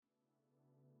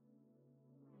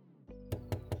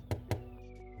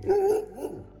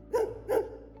Hello.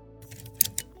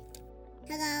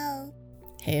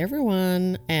 Hey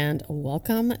everyone, and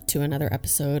welcome to another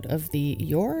episode of the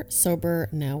You're Sober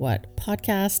Now What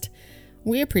podcast.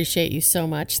 We appreciate you so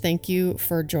much. Thank you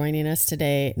for joining us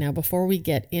today. Now, before we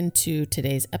get into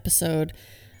today's episode,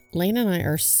 Lane and I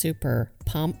are super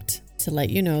pumped to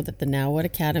let you know that the Now What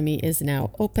Academy is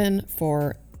now open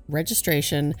for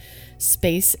registration.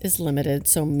 Space is limited,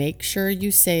 so make sure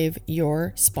you save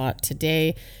your spot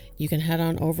today. You can head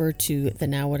on over to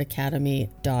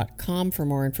thenowwhatacademy.com for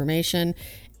more information.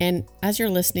 And as you're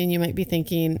listening, you might be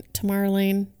thinking, Tamara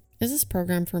Lane, is this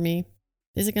program for me?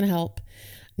 Is it going to help?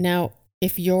 Now,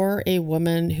 if you're a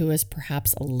woman who is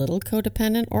perhaps a little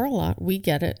codependent or a lot, we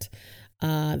get it.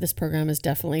 This program is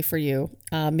definitely for you.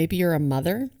 Maybe you're a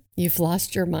mother. You've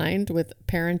lost your mind with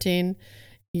parenting,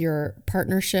 your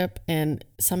partnership, and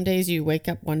some days you wake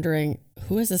up wondering,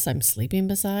 who is this I'm sleeping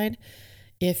beside?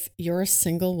 If you're a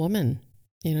single woman,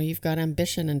 you've got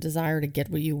ambition and desire to get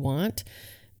what you want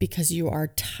because you are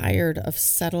tired of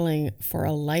settling for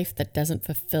a life that doesn't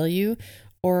fulfill you,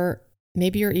 or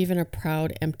maybe you're even a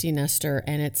proud empty nester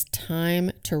and it's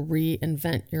time to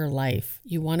reinvent your life.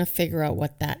 You want to figure out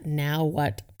what that now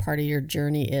what part of your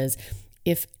journey is.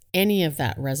 If any of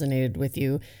that resonated with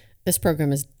you, this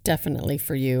program is definitely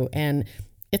for you. And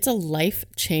it's a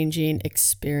life-changing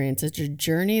experience. It's a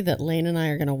journey that Lane and I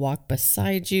are going to walk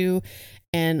beside you,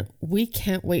 and we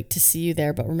can't wait to see you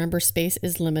there. But remember, space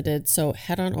is limited, so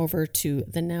head on over to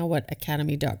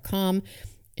thenowwhatacademy.com.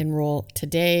 Enroll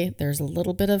today. There's a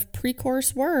little bit of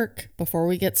pre-course work before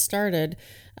we get started.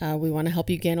 We want to help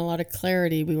you gain a lot of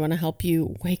clarity. We want to help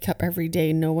you wake up every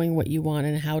day knowing what you want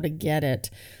and how to get it.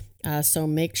 So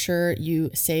make sure you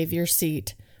save your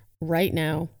seat right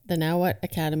now,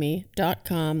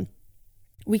 thenowwhatacademy.com.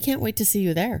 We can't wait to see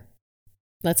you there.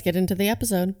 Let's get into the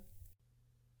episode.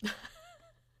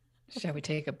 Shall we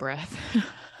take a breath?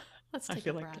 Let's take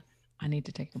a breath. I need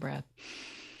to take a breath.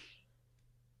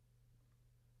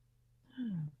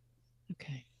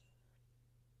 Okay.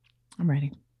 I'm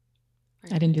ready.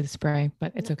 I didn't do the spray,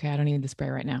 but it's okay. I don't need the spray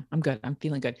right now. I'm good. I'm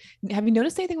feeling good. Have you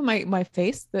noticed anything with my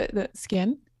face, the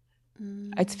skin?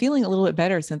 It's feeling a little bit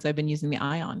better since I've been using the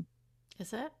ion.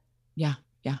 Is it? Yeah.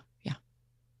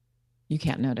 You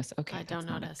can't notice. Okay. I don't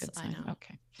notice. I know.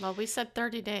 Okay. Well, we said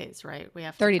 30 days, right? We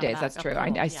have 30 days. That's true.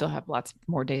 I still have lots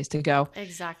more days to go.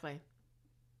 Exactly.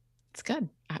 It's good.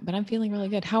 But I'm feeling really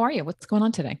good. How are you? What's going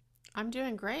on today? I'm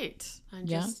doing great. I'm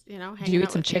just, hanging out. Did you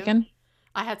eat some chicken?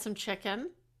 I had some chicken.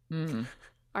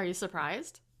 Are you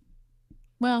surprised?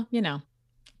 Well,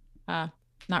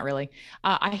 not really.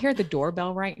 I hear the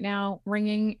doorbell right now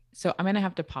ringing, so I'm going to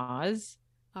have to pause.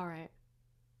 All right.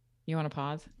 You want to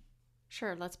pause?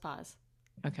 Sure. Let's pause.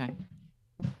 Okay.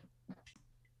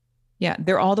 Yeah.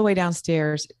 They're all the way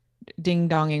downstairs, ding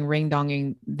donging, ring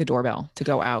donging the doorbell to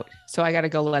go out. So I got to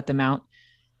go let them out.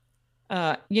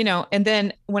 And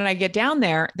then when I get down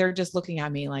there, they're just looking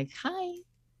at me like, hi,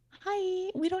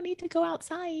 we don't need to go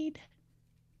outside.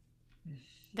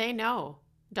 They know.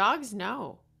 Dogs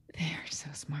know. They're so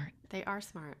smart. They are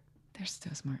smart. They're so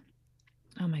smart.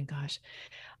 Oh my gosh.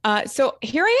 So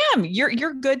here I am.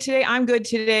 You're good today. I'm good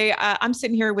today. I'm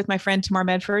sitting here with my friend Tamar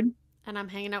Medford. And I'm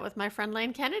hanging out with my friend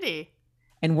Lane Kennedy.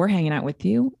 And we're hanging out with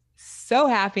you. So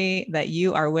happy that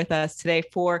you are with us today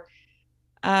for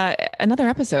another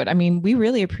episode. I mean, we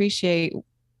really appreciate,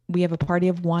 we have a party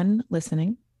of one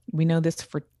listening. We know this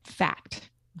for fact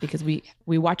because we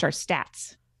watch our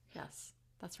stats. Yes,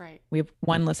 that's right. We have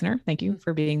one listener. Thank you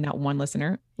for being that one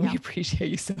listener. Yeah. We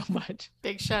appreciate you so much.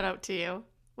 Big shout out to you.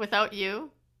 Without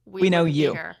you, we know wouldn't be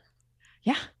you. Here.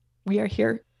 Yeah, we are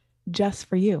here just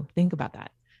for you. Think about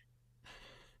that.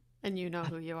 And you know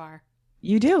who you are.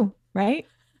 You do, right?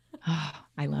 Oh,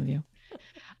 I love you.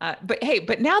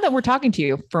 But now that we're talking to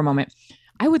you for a moment,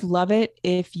 I would love it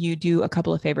if you do a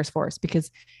couple of favors for us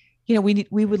because,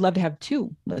 we would love to have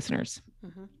 2 listeners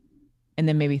and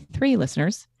then maybe 3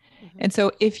 listeners. And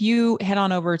so if you head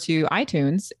on over to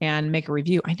iTunes and make a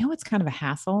review, I know it's kind of a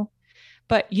hassle,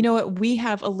 but you know what? We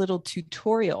have a little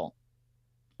tutorial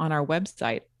on our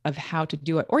website of how to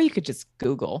do it, or you could just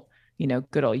Google,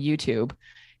 good old YouTube,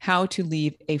 how to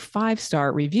leave a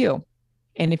 5-star review.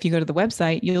 And if you go to the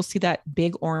website, you'll see that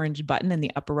big orange button in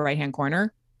the upper right-hand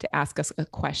corner to ask us a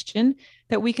question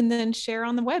that we can then share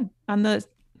on the web, on the,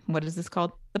 what is this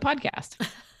called? The podcast,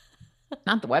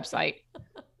 not the website.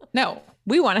 No,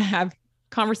 we want to have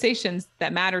conversations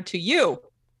that matter to you.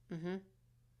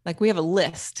 Like we have a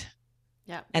list.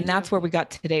 Yeah. And that's where we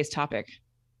got today's topic.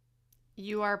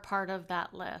 You are part of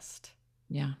that list.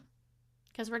 Yeah.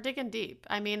 Because we're digging deep.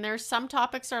 I mean, there's some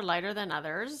topics are lighter than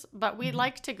others, but we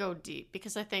like to go deep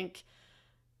because I think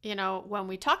when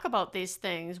we talk about these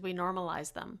things, we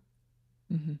normalize them.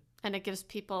 Mm-hmm. And it gives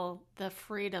people the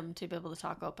freedom to be able to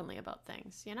talk openly about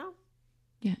things,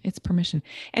 Yeah, it's permission.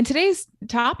 And today's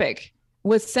topic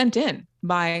was sent in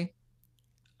by,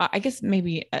 I guess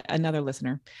maybe another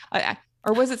listener,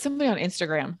 or was it somebody on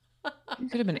Instagram? It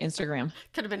could have been Instagram.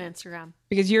 Could have been Instagram.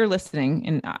 Because you're listening,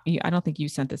 and I don't think you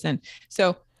sent this in.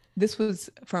 So this was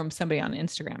from somebody on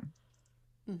Instagram.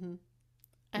 Mm-hmm.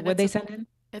 And what they send in?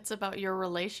 It's about your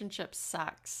relationship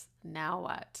sucks. Now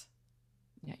what?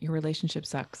 Yeah, your relationship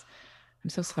sucks. I'm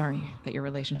so sorry that your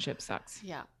relationship sucks.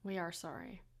 Yeah, we are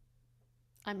sorry.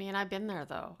 I mean, I've been there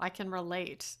though. I can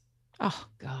relate. Oh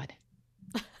God.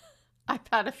 I've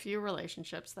had a few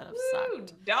relationships that have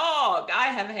sucked. Dog, I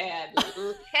have had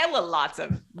hella lots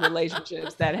of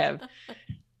relationships that have.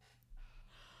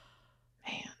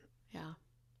 Man. Yeah.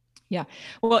 Yeah.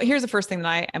 Well, here's the first thing that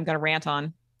I am going to rant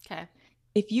on. Okay.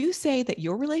 If you say that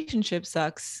your relationship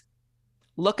sucks,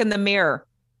 look in the mirror.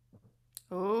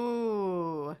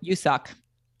 Ooh. You suck.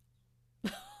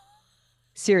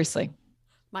 Seriously.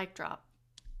 Mic drop.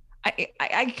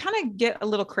 I kind of get a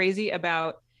little crazy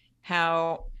about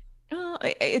how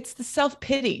it's the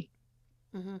self-pity.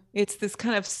 Mm-hmm. It's this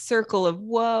kind of circle of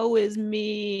woe is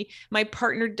me. My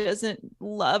partner doesn't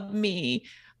love me.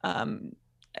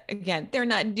 Again, they're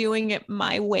not doing it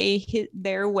my way,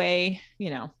 their way.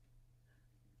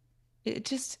 It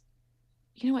just,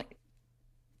 you know what?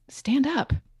 Stand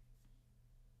up.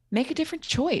 Make a different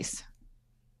choice.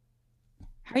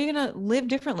 How are you going to live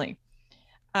differently?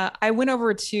 I went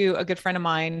over to a good friend of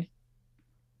mine.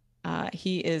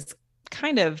 He is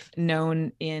kind of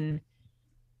known in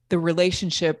the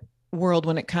relationship world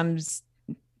when it comes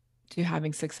to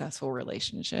having successful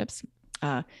relationships.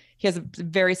 He has a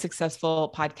very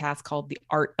successful podcast called The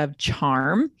Art of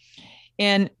Charm.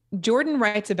 And Jordan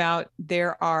writes about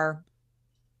there are,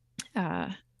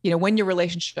 when your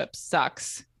relationship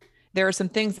sucks, there are some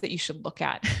things that you should look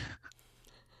at.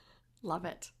 Love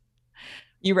it.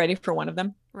 You ready for one of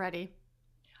them? Ready.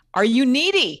 Are you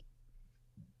needy?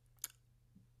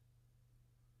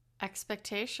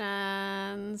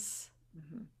 Expectations.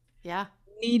 Mm-hmm. Yeah.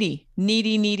 Needy.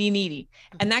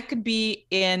 And that could be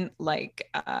in like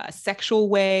a sexual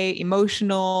way,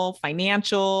 emotional,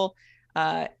 financial,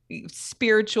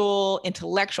 spiritual,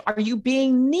 intellectual. Are you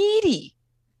being needy?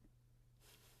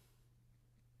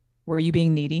 Were you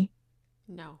being needy?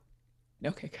 No.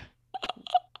 Okay, good.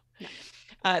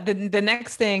 The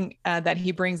next thing that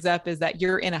he brings up is that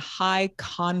you're in a high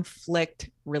conflict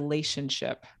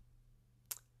relationship.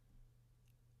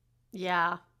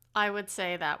 Yeah, I would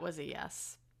say that was a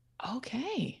yes.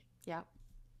 Okay. Yeah.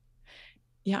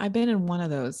 Yeah, I've been in one of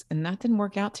those and that didn't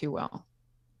work out too well.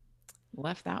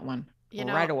 Left that one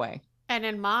right away. And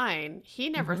in mine, he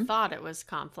never thought it was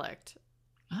conflict.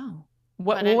 Oh.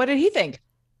 What did he think?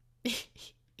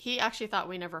 He actually thought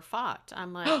we never fought.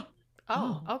 I'm like,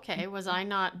 oh, okay. Was I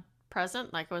not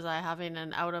present? Like, was I having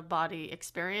an out-of-body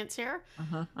experience here?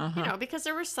 Because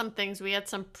there were some things we had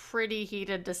some pretty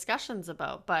heated discussions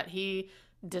about, but he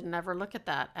didn't ever look at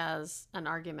that as an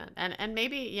argument. And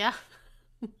maybe, yeah,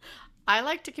 I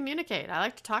like to communicate. I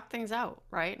like to talk things out,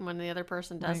 right? And when the other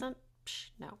person doesn't,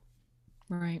 no.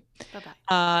 Right.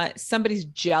 Bye-bye. Somebody's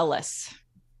jealous.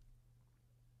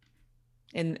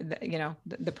 And,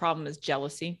 the problem is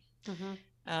jealousy.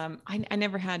 Mm-hmm. I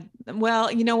never had,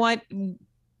 well, you know what?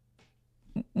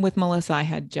 With Melissa, I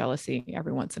had jealousy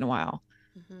every once in a while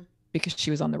because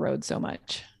she was on the road so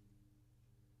much.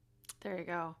 There you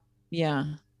go. Yeah.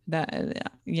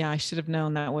 I should have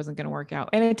known that wasn't going to work out.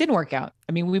 And it didn't work out.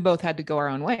 I mean, we both had to go our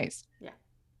own ways. Yeah.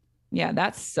 Yeah,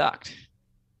 that sucked.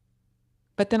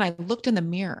 But then I looked in the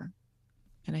mirror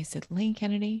and I said, Lane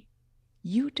Kennedy,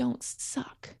 you don't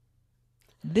suck.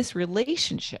 This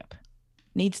relationship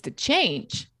needs to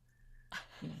change.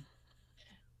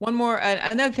 One more,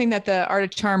 another thing that the Art of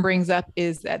Charm brings up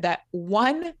is that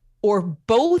one or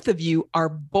both of you are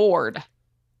bored.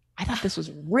 I thought this was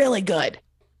really good.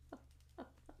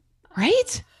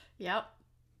 Right? Yep.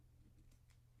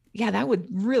 Yeah, that would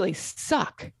really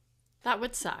suck. That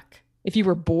would suck. If you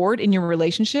were bored in your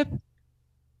relationship.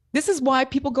 This is why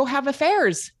people go have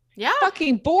affairs. Yeah.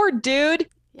 Fucking bored, dude.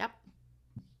 Yep.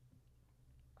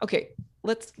 Okay,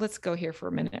 let's go here for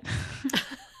a minute.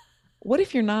 What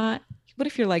if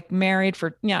you're like married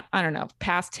for, I don't know,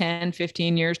 past 10,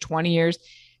 15 years, 20 years,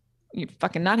 you're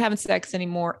fucking not having sex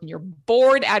anymore and you're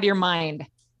bored out of your mind.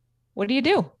 What do you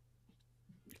do?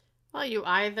 Well, you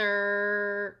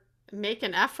either make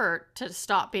an effort to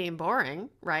stop being boring,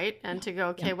 right? And to go,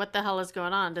 okay, what the hell is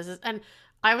going on? And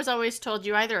I was always told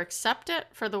you either accept it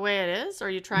for the way it is or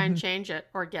you try and change it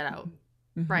or get out.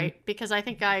 Mm-hmm. right? Because I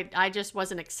think I just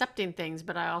wasn't accepting things,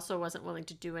 but I also wasn't willing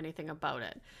to do anything about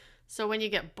it. So when you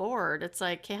get bored, it's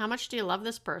like, okay, how much do you love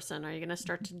this person? Are you going to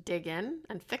start to dig in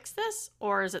and fix this?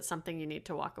 Or is it something you need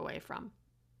to walk away from?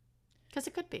 Because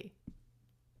it could be.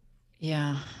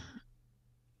 Yeah.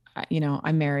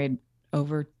 I'm married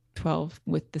over 12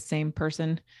 with the same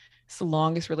person. It's the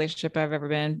longest relationship I've ever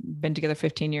been together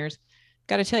 15 years.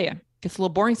 Got to tell you, it's a little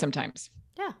boring sometimes.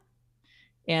 Yeah.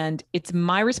 And it's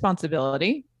my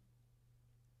responsibility,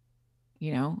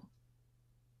 to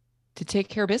take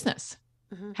care of business,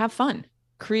 have fun,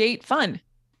 create fun.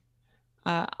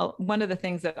 One of the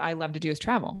things that I love to do is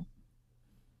travel.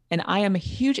 And I am a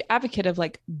huge advocate of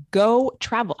go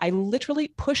travel. I literally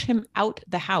push him out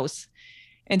the house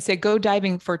and say, go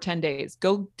diving for 10 days,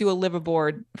 go do a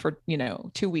liveaboard for,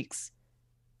 2 weeks.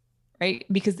 Right.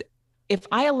 Because if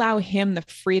I allow him the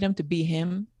freedom to be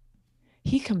him,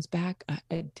 he comes back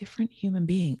a different human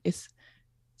being. It's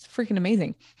freaking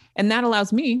amazing. And that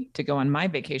allows me to go on my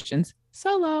vacations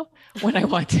solo when I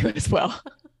want to as well.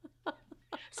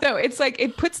 So it's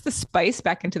it puts the spice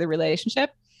back into the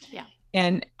relationship. Yeah.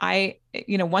 And I,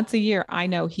 once a year, I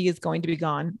know he is going to be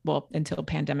gone. Well, until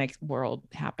pandemic world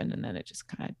happened, and then it just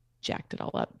kind of jacked it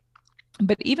all up.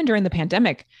 But even during the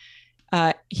pandemic,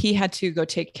 he had to go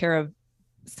take care of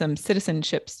some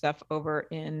citizenship stuff over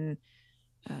in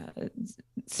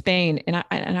Spain. And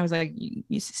I was like,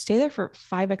 you stay there for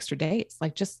 5 extra days.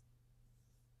 Just,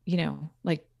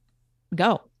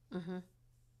 go. Mm-hmm.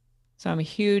 So I'm a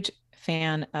huge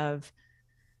fan of,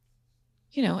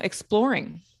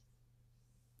 exploring,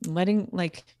 letting,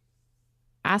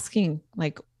 asking,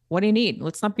 what do you need?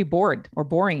 Let's not be bored or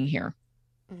boring here.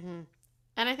 Mm-hmm.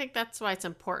 And I think that's why it's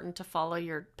important to follow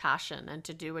your passion and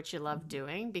to do what you love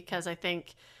doing, because I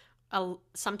think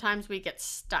sometimes we get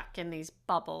stuck in these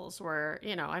bubbles where,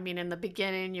 in the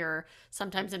beginning, you're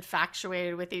sometimes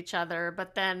infatuated with each other,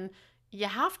 but then you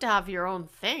have to have your own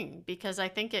thing, because I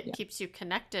think it keeps you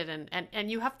connected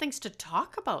and you have things to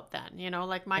talk about then,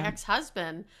 my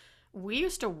ex-husband, we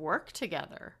used to work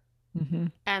together. Mm-hmm.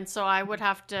 And so I would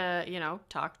have to,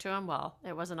 talk to him. Well,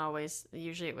 it wasn't always,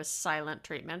 usually it was silent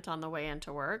treatment on the way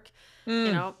into work,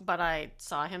 but I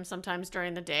saw him sometimes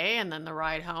during the day and then the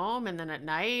ride home and then at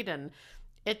night. And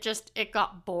it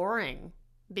got boring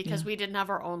because we didn't have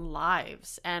our own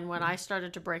lives. And when I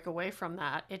started to break away from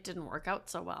that, it didn't work out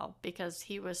so well, because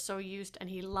he was so used and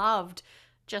he loved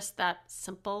just that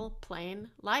simple, plain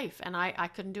life. And I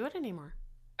couldn't do it anymore.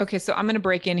 Okay. So I'm going to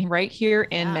break in right here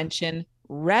and mention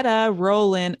Retta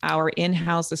Rowland, our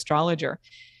in-house astrologer.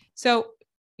 So,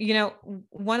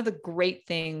 one of the great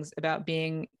things about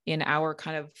being in our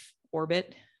kind of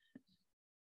orbit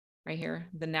right here,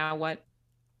 the now what?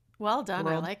 Well done.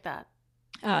 World. I like that.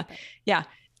 Yeah.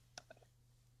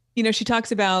 She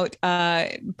talks about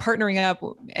partnering up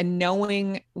and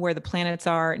knowing where the planets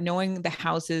are, knowing the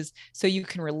houses, so you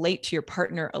can relate to your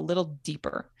partner a little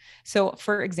deeper. So,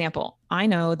 for example, I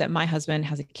know that my husband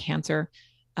has a Cancer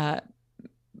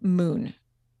moon.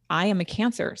 I am a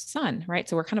Cancer sun, right?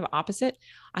 So we're kind of opposite.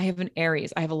 I have an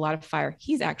Aries. I have a lot of fire.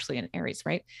 He's actually an Aries,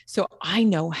 right? So I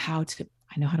know how to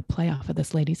play off of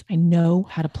this, ladies. I know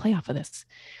how to play off of this.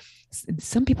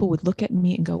 Some people would look at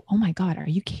me and go, oh my God, are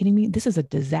you kidding me? This is a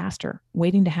disaster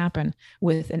waiting to happen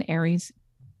with an Aries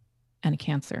and a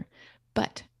Cancer.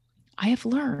 But I have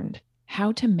learned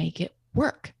how to make it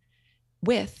work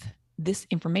with this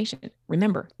information.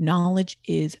 Remember, knowledge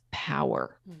is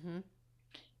power. Mm-hmm.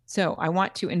 So I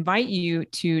want to invite you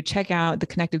to check out the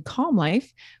Connected Calm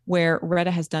Life, where Retta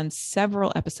has done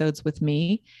several episodes with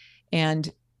me,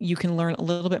 and you can learn a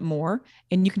little bit more,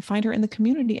 and you can find her in the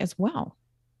community as well.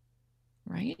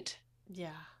 Right? Yeah.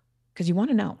 Because you want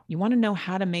to know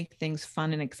how to make things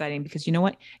fun and exciting, because you know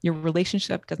what? Your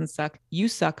relationship doesn't suck. You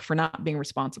suck for not being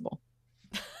responsible.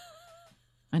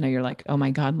 I know you're like, oh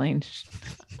my God, Lane,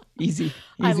 easy.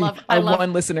 Our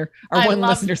one listener's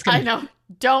gonna... I know.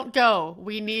 Don't go.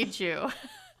 We need you.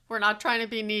 We're not trying to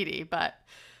be needy, but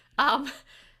no.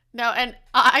 And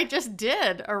I just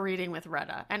did a reading with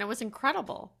Retta, and it was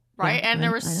incredible, right? And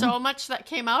there was so much that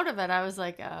came out of it. I was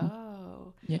like,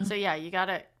 oh, so you got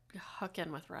to hook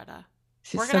in with Retta.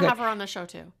 We're gonna have her on the show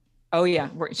too. Oh yeah,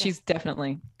 she's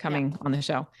definitely coming on the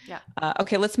show. Yeah.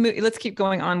 Okay, let's keep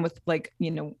going on with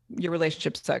your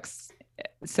relationship sucks.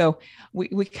 So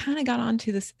we kind of got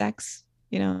onto the sex.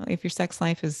 If your sex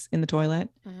life is in the toilet.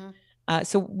 Mm-hmm.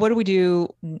 So what do we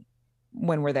do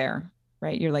when we're there?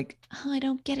 Right? You're like, oh, I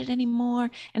don't get it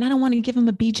anymore, and I don't want to give him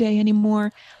a BJ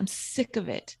anymore. I'm sick of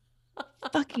it.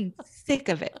 Fucking sick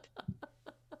of it.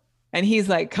 And he's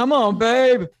like, come on,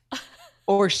 babe.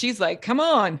 Or she's like, come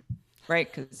on. Right.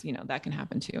 Because, that can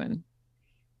happen too. And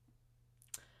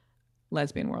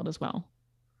lesbian world as well.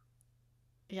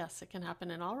 Yes, it can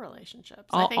happen in all relationships.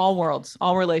 All worlds,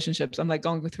 all relationships. I'm like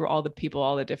going through all the people,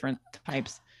 all the different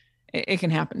types. It can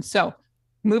happen. So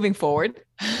moving forward,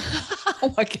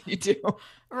 what can you do?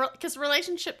 Because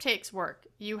relationship takes work.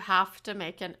 You have to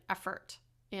make an effort,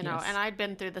 you know, Yes. and I'd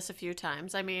been through this a few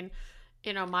times. I mean,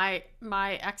 you know, my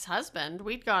ex-husband,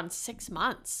 we'd gone 6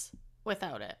 months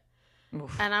without it.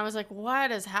 Oof. And I was like,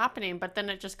 what is happening? But then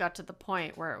it just got to the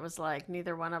point where it was like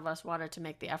neither one of us wanted to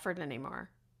make the effort anymore.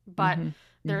 But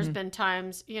there's been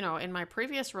times, you know, in my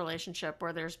previous relationship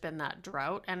where there's been that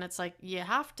drought, and it's like you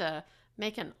have to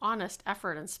make an honest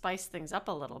effort and spice things up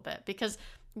a little bit, because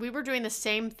we were doing the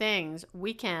same things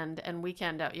weekend and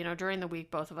weekend out. You know, during the week,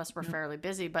 both of us were fairly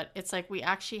busy, but it's like we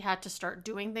actually had to start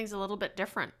doing things a little bit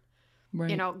different. Right.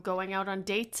 You know, going out on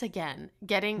dates again,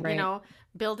 getting, Right. you know,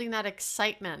 building that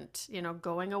excitement, you know,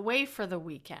 going away for the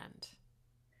weekend.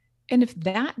 And if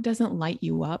that doesn't light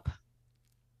you up,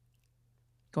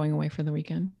 going away for the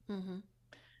weekend,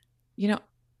 you know,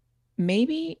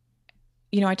 maybe,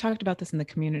 you know, I talked about this in the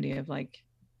community of like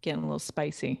getting a little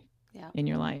spicy in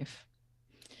your life,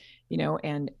 you know,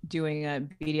 and doing a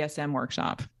BDSM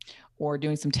workshop or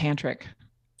doing some tantric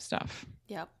stuff.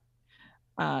 Yep.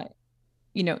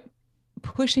 You know,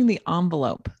 pushing the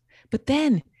envelope. But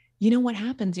then, you know what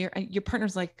happens? Your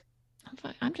partner's like,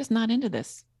 I'm just not into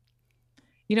this.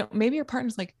 You know, maybe your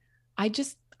partner's like, I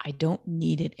don't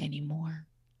need it anymore.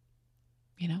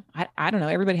 You know, I don't know.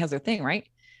 Everybody has their thing, right?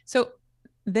 So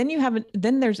then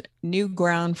then there's new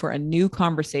ground for a new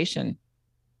conversation,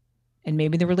 and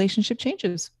maybe the relationship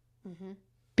changes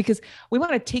because we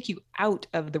want to take you out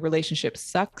of the relationship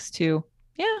sucks to,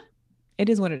 yeah, it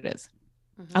is what it is.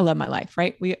 I love my life,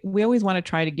 right? We always want to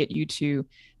try to get you to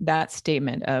that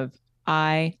statement of,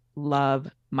 I love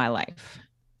my life.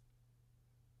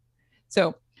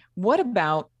 So what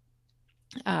about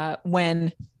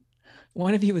when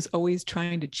one of you is always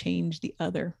trying to change the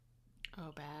other?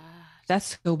 Oh, bad.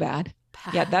 That's so bad.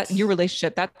 Yeah, that your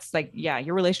relationship, that's like, yeah,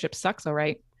 your relationship sucks, all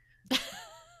right?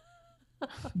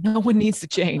 No one needs to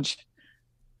change.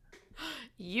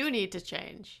 You need to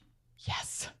change.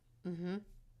 Yes.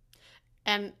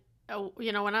 And,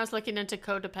 you know, when I was looking into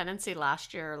codependency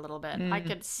last year a little bit, I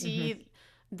could see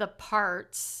the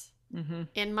parts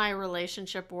in my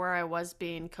relationship where I was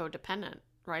being codependent,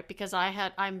 right? Because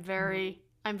I'm very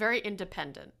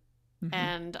independent,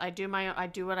 and I do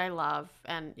what I love.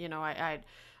 And, you know, I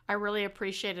really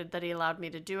appreciated that he allowed me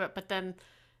to do it. But then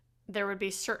there would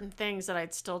be certain things that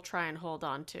I'd still try and hold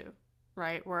on to,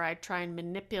 right? Where I'd try and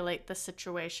manipulate the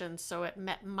situation so it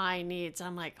met my needs.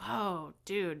 I'm like, oh,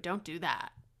 dude, don't do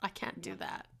that. I can't do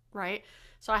that, right?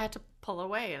 So I had to pull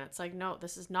away, and it's like, no,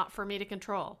 this is not for me to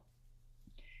control.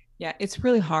 Yeah, it's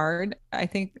really hard, I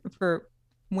think, for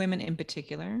women in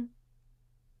particular,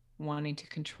 wanting to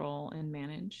control and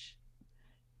manage.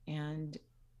 And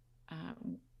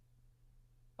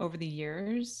over the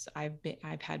years, I've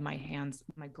had my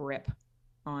grip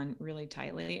on really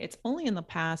tightly. It's only in the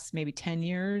past maybe 10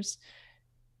 years,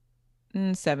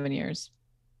 7 years.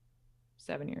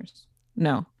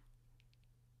 No,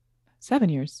 7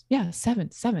 years. Yeah,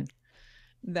 seven,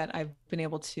 that I've been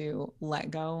able to let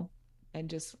go and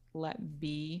just let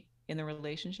be in the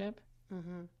relationship.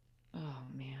 Oh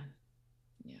man.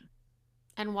 Yeah.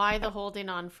 And why the holding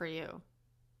on for you?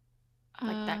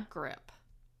 Like that grip.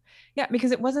 Yeah,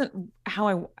 because it wasn't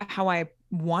how I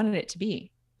wanted it to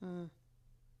be.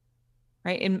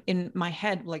 Right? In my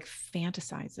head, like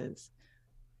fantasizes.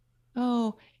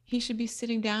 Oh, he should be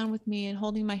sitting down with me and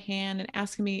holding my hand and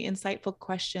asking me insightful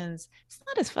questions. It's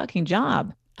not his fucking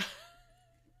job.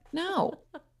 No.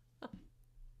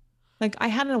 Like I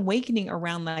had an awakening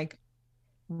around like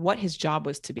what his job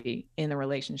was to be in the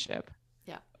relationship.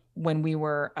 Yeah. When we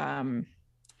were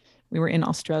in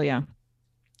Australia,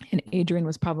 and Adrian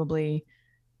was probably,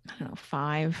 I don't know,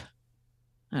 5,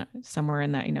 somewhere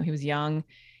in that, you know, he was young.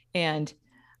 And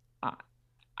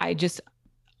I just,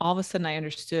 all of a sudden I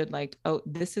understood like, oh,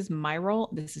 this is my role,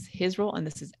 this is his role, and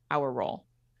this is our role.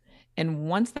 And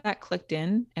once that clicked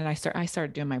in, and I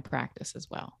started doing my practice as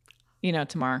well. You know,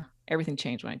 Tamar, everything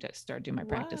changed when I started doing my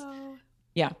practice.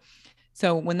 Yeah.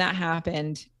 So when that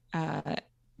happened,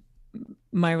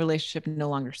 my relationship no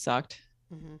longer sucked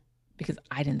because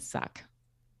I didn't suck.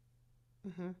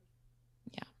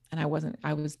 Yeah. And I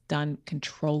was done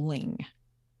controlling.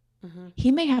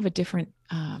 He may have different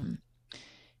thoughts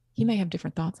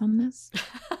on this.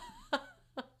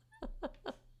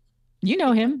 You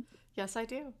know him. Yes, I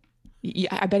do. Yeah,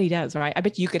 I bet he does, right? I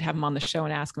bet you could have him on the show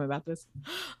and ask him about this.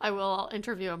 I will. I'll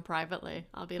interview him privately.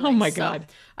 I'll be like, oh my God,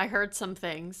 I heard some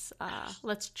things.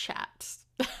 Let's chat.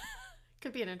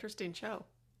 Could be an interesting show.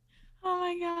 Oh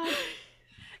my God.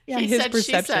 Yeah, He his said, she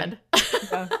perception. said.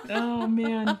 Yeah. Oh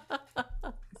man.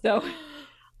 So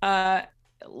uh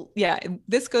yeah,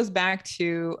 this goes back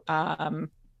to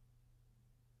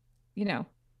you know,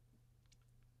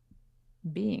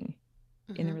 being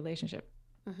in the Mm-hmm. relationship.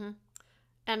 Mm-hmm.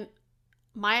 And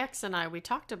my ex and I, we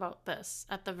talked about this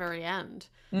at the very end,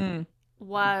 Mm.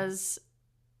 was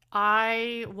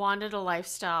I wanted a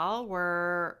lifestyle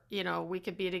where, you know, we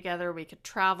could be together, we could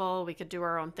travel, we could do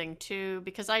our own thing too,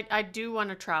 because I do want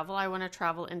to travel. I want to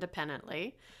travel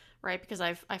independently, right? Because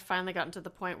I finally gotten to the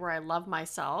point where I love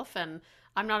myself and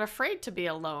I'm not afraid to be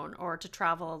alone or to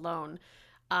travel alone.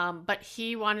 But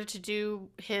he wanted to do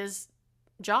his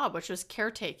job, which was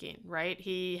caretaking, right?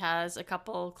 He has a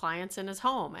couple clients in his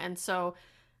home. And so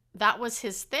that was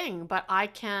his thing, but I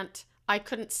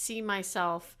couldn't see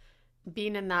myself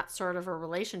being in that sort of a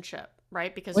relationship,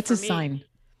 right? Because What's for his me, sign?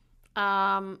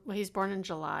 well, he's born in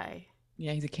July.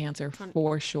 Yeah, he's a Cancer 20,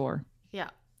 for sure.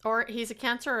 yeah. Or he's a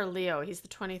Cancer or Leo. He's the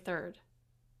 23rd.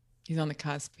 He's on the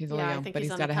cusp. He's a Yeah, I Leo, think but he's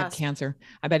he's on got the to have cusp. Cancer.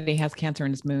 I bet he has Cancer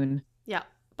in his moon. Yeah.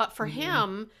 But for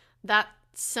him, that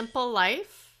simple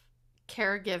life,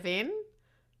 caregiving,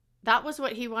 that was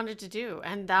what he wanted to do.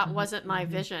 And that wasn't my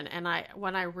vision. And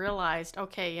when I realized,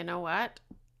 okay, you know what?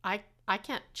 I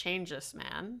can't change this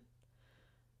man.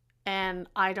 And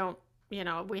I don't, you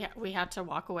know, we had to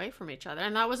walk away from each other,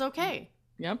 and that was okay.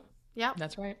 Yep. Yep.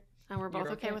 That's right. And we're both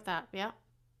You're okay with that. Yeah.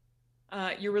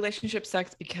 Your relationship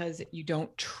sucks because you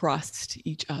don't trust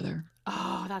each other.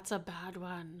 Oh, that's a bad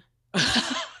one.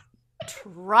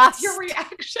 Trust. Your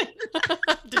reaction.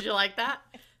 Did you like that?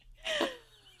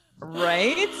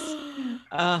 Right?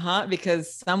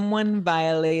 Because someone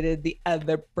violated the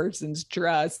other person's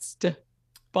trust.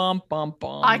 Bum, bum,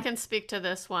 bum. I can speak to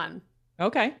this one.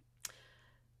 Okay.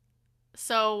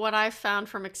 So what I've found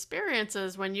from experience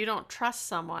is when you don't trust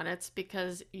someone, it's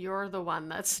because you're the one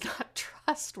that's not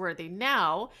trustworthy.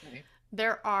 Now,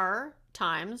 there are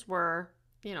times where,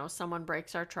 you know, someone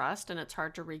breaks our trust and it's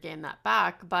hard to regain that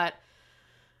back. But,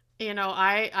 you know,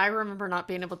 I remember not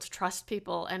being able to trust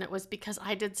people, and it was because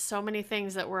I did so many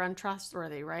things that were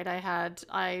untrustworthy, right?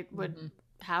 I would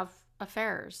have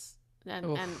affairs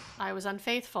and I was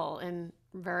unfaithful in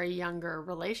very younger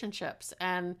relationships.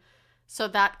 And so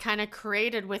that kind of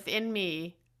created within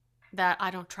me that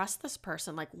I don't trust this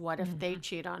person. Like, what if they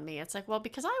cheat on me? It's like, well,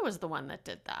 because I was the one that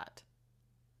did that.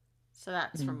 So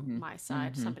that's from my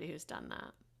side, somebody who's done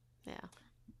that. Yeah.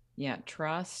 Yeah.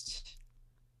 Trust.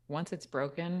 Once it's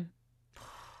broken,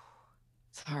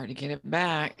 it's hard to get it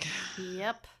back.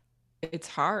 Yep. It's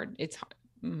hard. It's hard.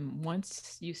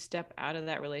 Once you step out of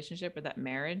that relationship or that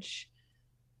marriage,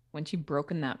 once you've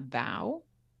broken that vow,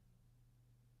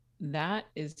 that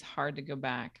is hard to go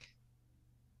back.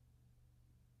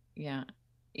 Yeah.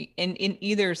 In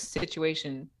either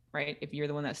situation, right? If you're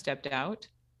the one that stepped out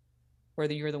or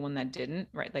you're the one that didn't,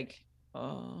 right? Like,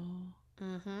 oh,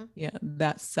 yeah,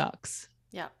 that sucks.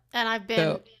 Yeah. And I've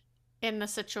been in the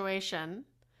situation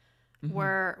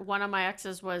where one of my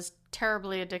exes was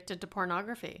terribly addicted to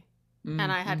pornography.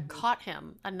 And I had caught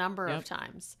him a number of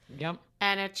times. Yep.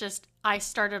 And I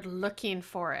started looking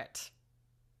for it.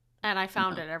 And I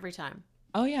found it every time.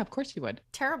 Oh, yeah, of course you would.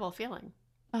 Terrible feeling.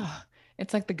 Oh,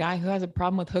 it's like the guy who has a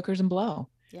problem with hookers and blow.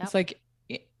 Yep. It's like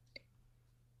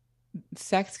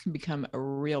sex can become a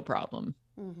real problem.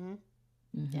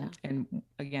 Yeah. And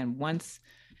again, once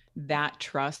that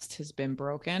trust has been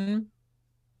broken,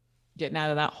 getting out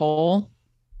of that hole,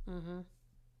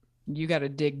 you got to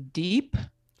dig deep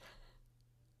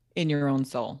in your own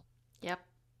soul. Yep.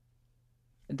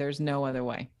 There's no other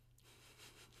way.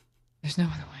 There's no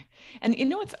other way. And you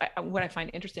know what I find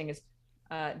interesting is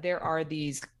there are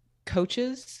these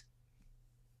coaches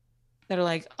that are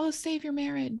like, oh, save your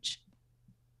marriage.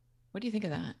 What do you think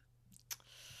of that?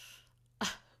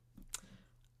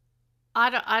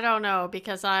 I don't know,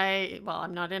 because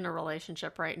I'm not in a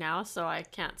relationship right now, so I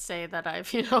can't say that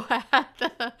I've, you know, had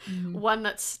the one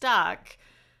that stuck.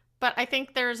 But I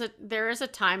think there is a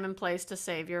time and place to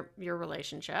save your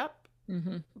relationship.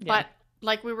 Yeah. But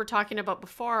like we were talking about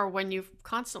before, when you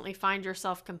constantly find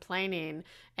yourself complaining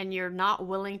and you're not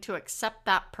willing to accept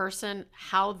that person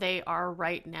how they are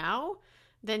right now,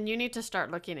 then you need to start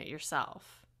looking at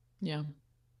yourself. Yeah.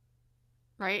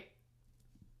 Right?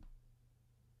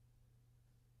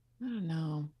 I don't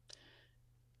know.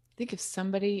 I think if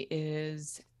somebody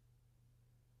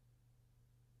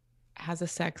has a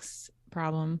sex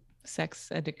problem, sex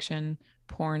addiction,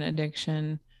 porn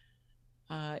addiction,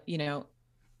 you know,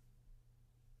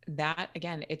 that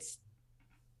again, it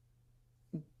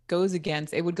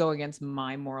would go against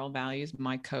my moral values,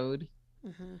 my code.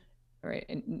 Right.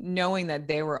 And knowing that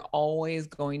they were always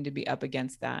going to be up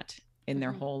against that in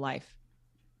their whole life.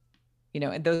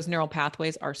 And those neural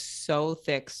pathways are so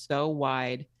thick, so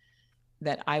wide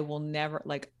that I will never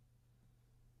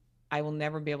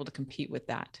be able to compete with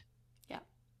that. Yeah.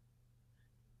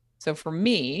 So for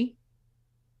me,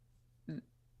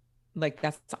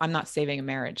 I'm not saving a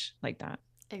marriage like that.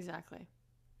 Exactly.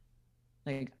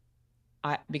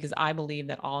 Because I believe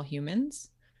that all humans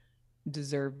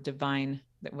deserve divine,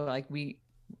 that we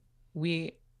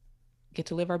get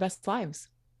to live our best lives.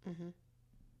 Mm-hmm.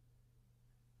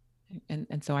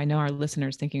 And so I know our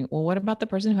listeners thinking, well, what about the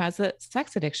person who has a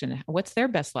sex addiction? What's their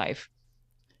best life?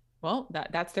 Well,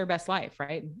 that's their best life,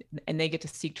 right? And they get to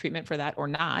seek treatment for that or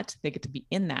not. They get to be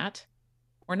in that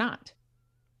or not.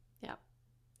 Yeah.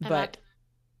 But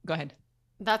go ahead.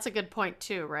 That's a good point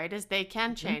too, right? Is they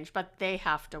can change, but they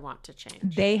have to want to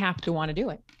change. They have to want to do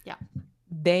it. Yeah.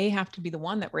 They have to be the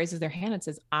one that raises their hand and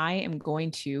says, I am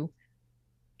going to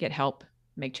get help,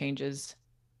 make changes,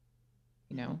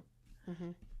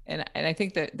 Mm-hmm. And I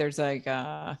think that there's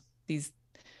these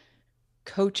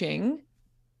coaches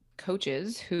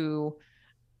who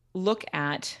look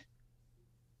at,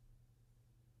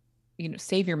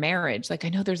 save your marriage. I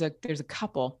know there's a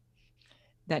couple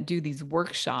that do these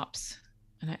workshops,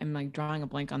 and I'm drawing a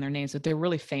blank on their names, but they're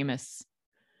really famous,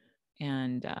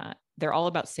 and they're all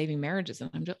about saving marriages.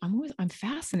 And I'm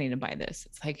fascinated by this.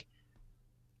 It's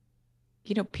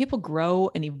people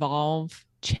grow and evolve,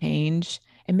 change,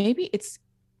 and maybe it's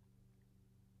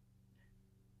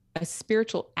a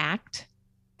spiritual act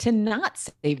to not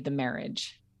save the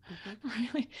marriage.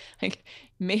 Mm-hmm.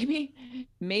 Really?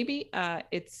 Maybe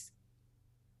it's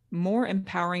more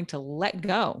empowering to let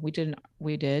go. We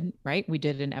did, right? We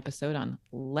did an episode on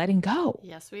letting go.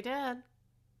 Yes, we did.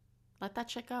 Let that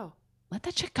shit go. Let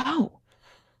that shit go.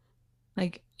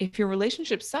 If your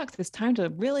relationship sucks, it's time to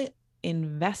really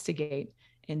investigate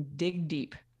and dig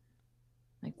deep.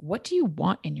 What do you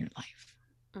want in your life?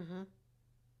 Mm-hmm.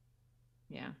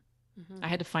 Yeah. Mm-hmm. I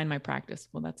had to find my practice.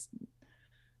 Well,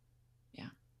 yeah.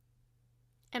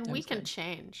 And we can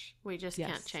change. We just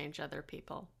can't change other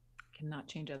people. Cannot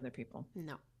change other people.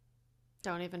 No.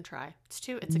 Don't even try. It's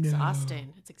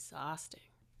exhausting. It's exhausting.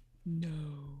 No.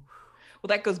 Well,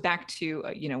 that goes back to,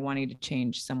 wanting to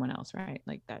change someone else, right?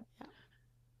 Like that. Yeah.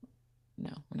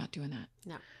 No, we're not doing that.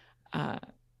 No.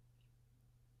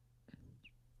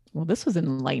 Well, this was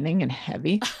enlightening and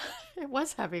heavy. It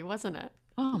was heavy, wasn't it?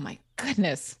 Oh my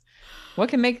goodness. We've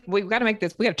got to make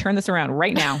this, we got to turn this around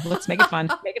right now. Let's make it fun.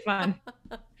 Make it fun.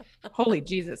 Holy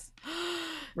Jesus.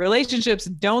 Relationships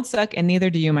don't suck, and neither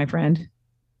do you, my friend.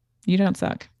 You don't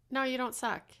suck. No, you don't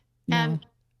suck. No. And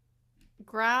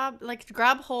grab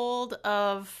hold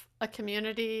of a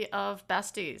community of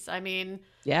besties. I mean,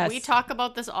 yes. We talk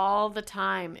about this all the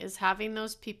time, is having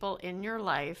those people in your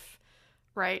life,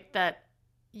 right? That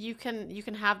you can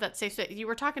have that safe space. You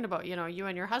were talking about, you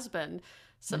and your husband.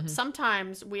 So mm-hmm.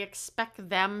 Sometimes we expect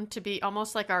them to be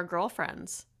almost like our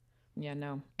girlfriends. Yeah,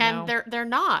 no. And they're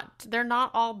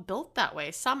not all built that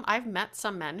way. I've met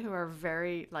some men who are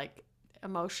very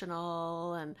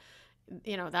emotional, and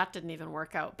that didn't even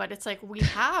work out. But it's we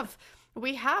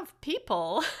have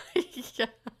people. Yeah.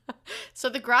 So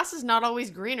the grass is not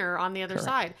always greener on the other Correct.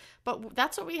 Side. But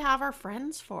that's what we have our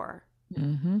friends for.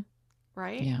 Mm-hmm.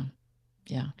 Right? Yeah.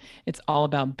 Yeah. It's all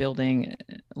about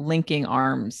linking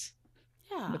arms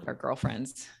with our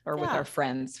girlfriends or with our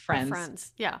friends.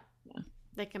 Yeah.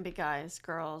 They can be guys,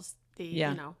 girls,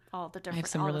 all the different. I have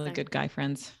some really good guy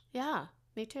friends. Yeah,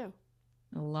 me too.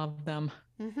 I love them.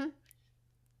 Mm-hmm.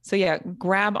 So yeah,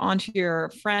 grab onto your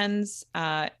friends.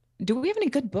 Do we have any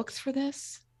good books for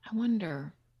this? I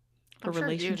wonder. For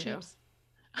relationships.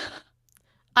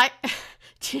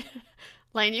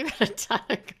 Lane, you got a ton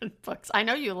of good books. I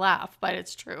know you laugh, but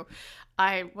it's true.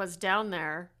 I was down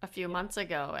there a few months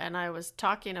ago, and I was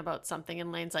talking about something,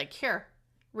 and Lane's like, "Here,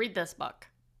 read this book.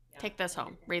 Take this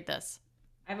home. Read this."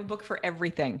 I have a book for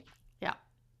everything. Yeah.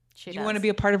 Do you want to be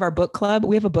a part of our book club?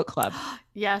 We have a book club.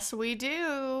 Yes, we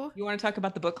do. You want to talk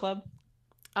about the book club?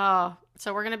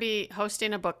 So we're going to be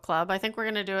hosting a book club. I think we're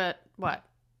going to do it, what?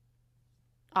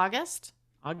 August.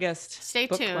 Stay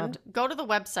tuned. Go to the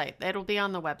website. It'll be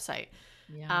on the website.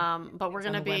 Yeah. But we're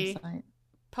going to be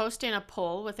posting a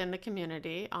poll within the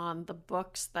community on the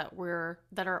books that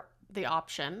are the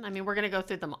option. I mean, we're going to go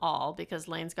through them all because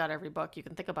Lane's got every book you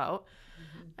can think about.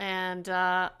 Mm-hmm. And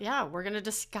we're going to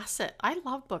discuss it. I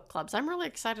love book clubs. I'm really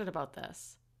excited about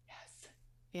this. Yes.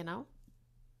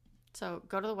 So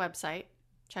go to the website,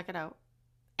 check it out.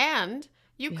 And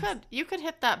you could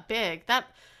hit that big,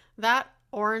 that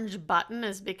orange button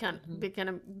is it's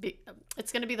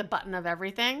going to be the button of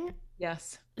everything.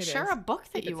 Yes. Share a book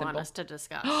that Keep it you want simple. us to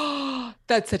discuss.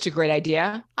 That's such a great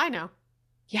idea. I know.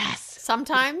 Yes.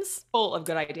 Sometimes. Full of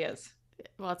good ideas.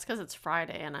 Well, it's because it's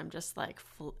Friday and I'm just like,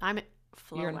 I'm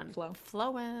flowing. You're in flow.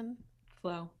 Flowing.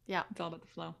 Flow. Yeah. It's all about the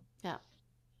flow. Yeah.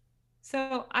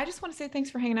 So I just want to say thanks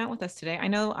for hanging out with us today. I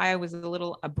know I was a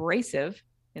little abrasive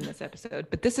in this episode,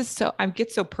 but this is I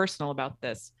get so personal about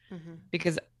this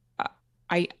because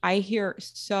I hear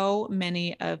so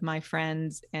many of my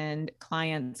friends and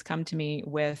clients come to me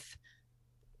with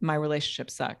my relationship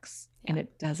sucks, and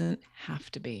it doesn't have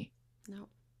to be. No.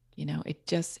 It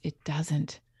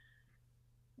doesn't.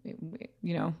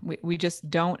 We just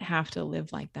don't have to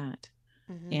live like that.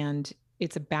 And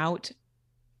it's about,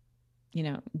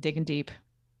 digging deep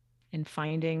and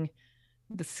finding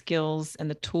the skills and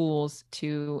the tools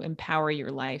to empower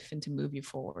your life and to move you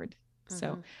forward.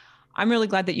 So I'm really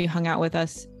glad that you hung out with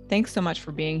us. Thanks so much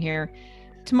for being here.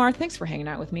 Tamar, thanks for hanging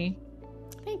out with me.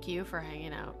 Thank you for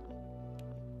hanging out.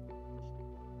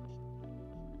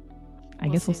 I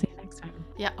guess we'll see you next time.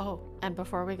 Yeah. Oh, and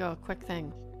before we go, a quick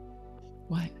thing.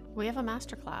 What? We have a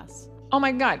masterclass. Oh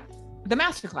my God. The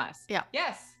masterclass. Yeah.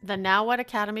 Yes. The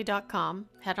nowwhatacademy.com.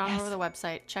 Head on over to the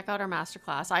website. Check out our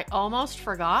masterclass. I almost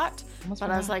forgot,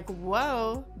 I was like,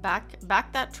 whoa, back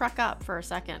that truck up for a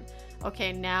second.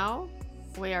 Okay, now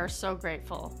we are so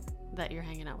grateful that you're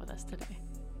hanging out with us today.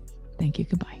 Thank you.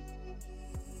 Goodbye.